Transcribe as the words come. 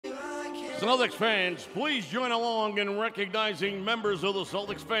Celtics fans, please join along in recognizing members of the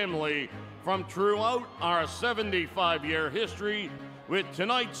Celtics family from throughout our 75-year history with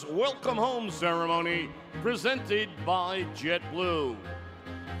tonight's welcome home ceremony presented by JetBlue.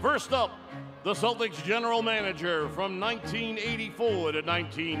 First up, the Celtics general manager from 1984 to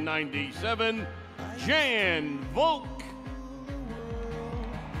 1997, Jan Volk.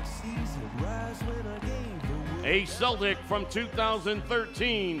 A Celtic from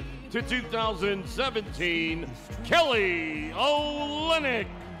 2013 to 2017, Kelly Olynyk.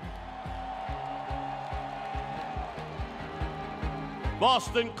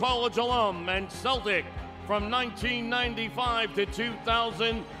 Boston College alum and Celtic from 1995 to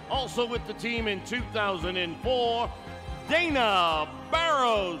 2000, also with the team in 2004, Dana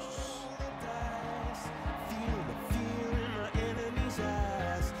Barros.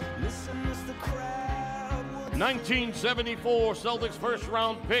 1974 Celtics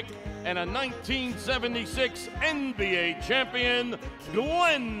first-round pick and a 1976 NBA champion,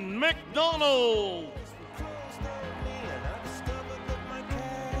 Glenn McDonald.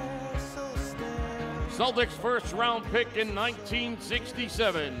 Celtics first-round pick in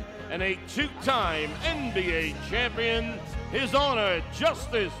 1967 and a two-time NBA champion, His Honor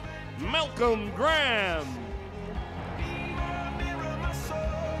Justice Malcolm Graham.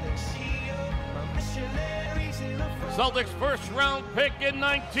 Celtics first-round pick in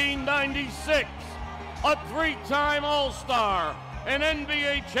 1996, a three-time All-Star, an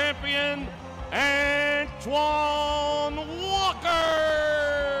NBA champion, Antoine Walker.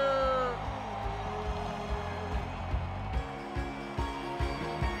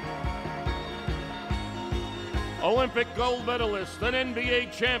 Olympic gold medalist, an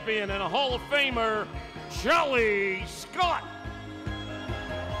NBA champion, and a Hall of Famer, Charlie Scott.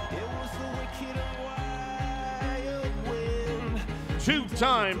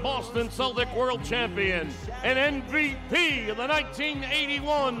 Two-time Boston Celtic world champion and MVP of the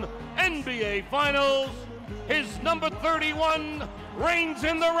 1981 NBA Finals. His number 31 reigns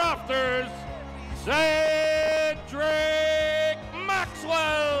in the rafters, Cedric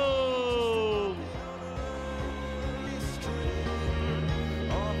Maxwell.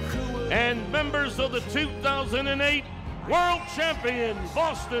 And members of the 2008 world champion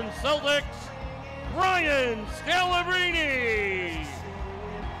Boston Celtics, Brian Scalabrine.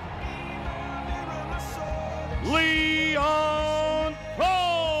 Leon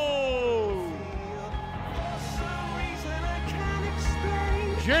Powe.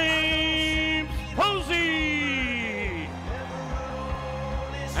 James Posey.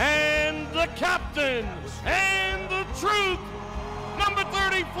 And the captain and the truth, number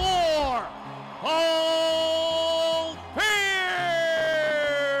 34, Paul Pierce.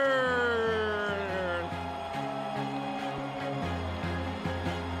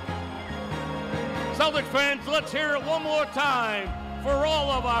 Celtics fans, let's hear it one more time for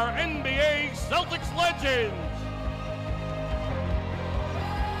all of our NBA Celtics legends.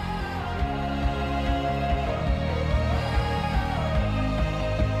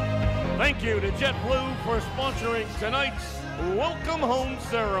 Thank you to JetBlue for sponsoring tonight's welcome home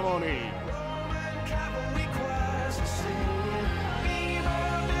ceremony.